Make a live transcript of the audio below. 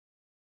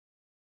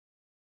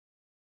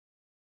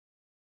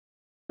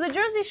The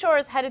Jersey Shore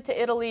is headed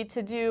to Italy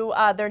to do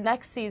their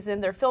next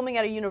season. They're filming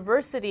at a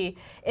university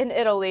in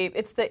Italy.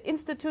 It's the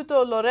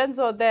Istituto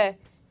Lorenzo de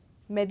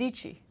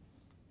Medici.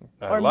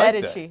 Or like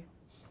Medici.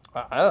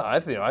 I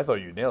thought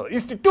you nailed it.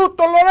 Istituto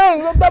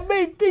Lorenzo de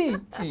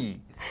Medici.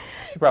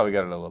 She probably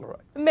got it a little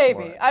right.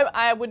 Maybe.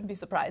 I wouldn't be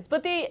surprised.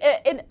 But the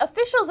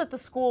officials at the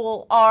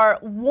school are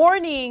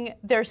warning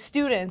their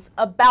students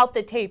about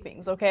the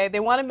tapings, okay?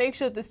 They want to make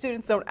sure that the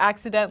students don't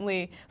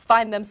accidentally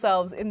find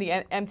themselves in the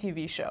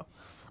MTV show.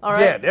 All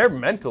right? Yeah, they're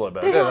mental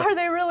about it.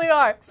 They really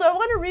are. So I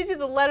want to read you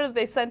the letter that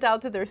they sent out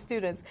to their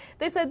students.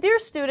 They said, "Dear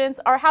students,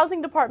 our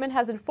housing department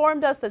has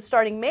informed us that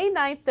starting May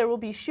 9th, there will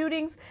be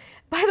shootings."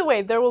 By the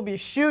way, there will be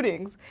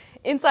shootings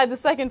inside the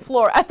second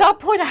floor. At that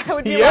point, I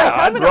would be like,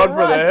 I'm I'd gonna run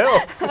for the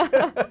hills.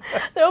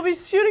 There will be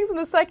shootings in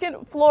the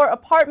second floor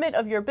apartment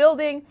of your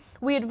building.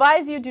 We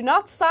advise you, do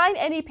not sign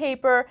any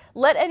paper,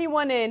 let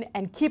anyone in,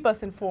 and keep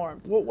us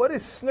informed. Well, what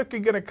is Snooki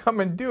going to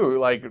come and do?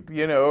 Like,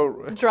 you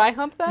know... Dry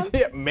hump them?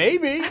 Yeah,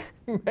 maybe.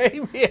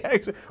 Maybe,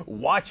 actually.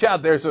 Watch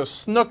out, there's a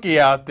Snooki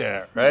out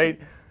there, right?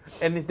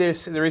 And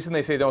the reason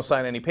they say don't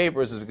sign any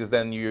papers is because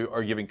then you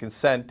are giving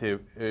consent to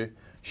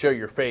show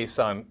your face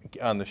on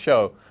the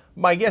show.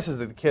 My guess is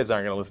that the kids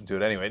aren't going to listen to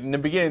it anyway. In the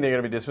beginning, they're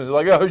going to be dismissed,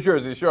 like, oh,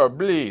 Jersey Shore,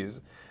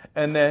 please.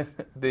 And then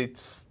they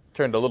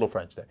turned a little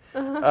French there.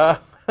 No,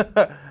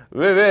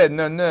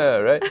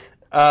 right?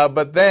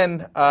 But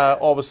then,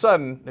 all of a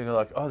sudden, they're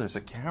like, oh, there's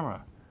a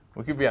camera.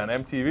 We could be on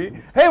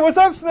MTV. Hey, what's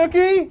up,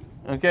 Snooki?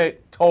 Okay,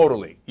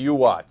 totally. You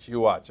watch,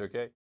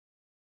 okay?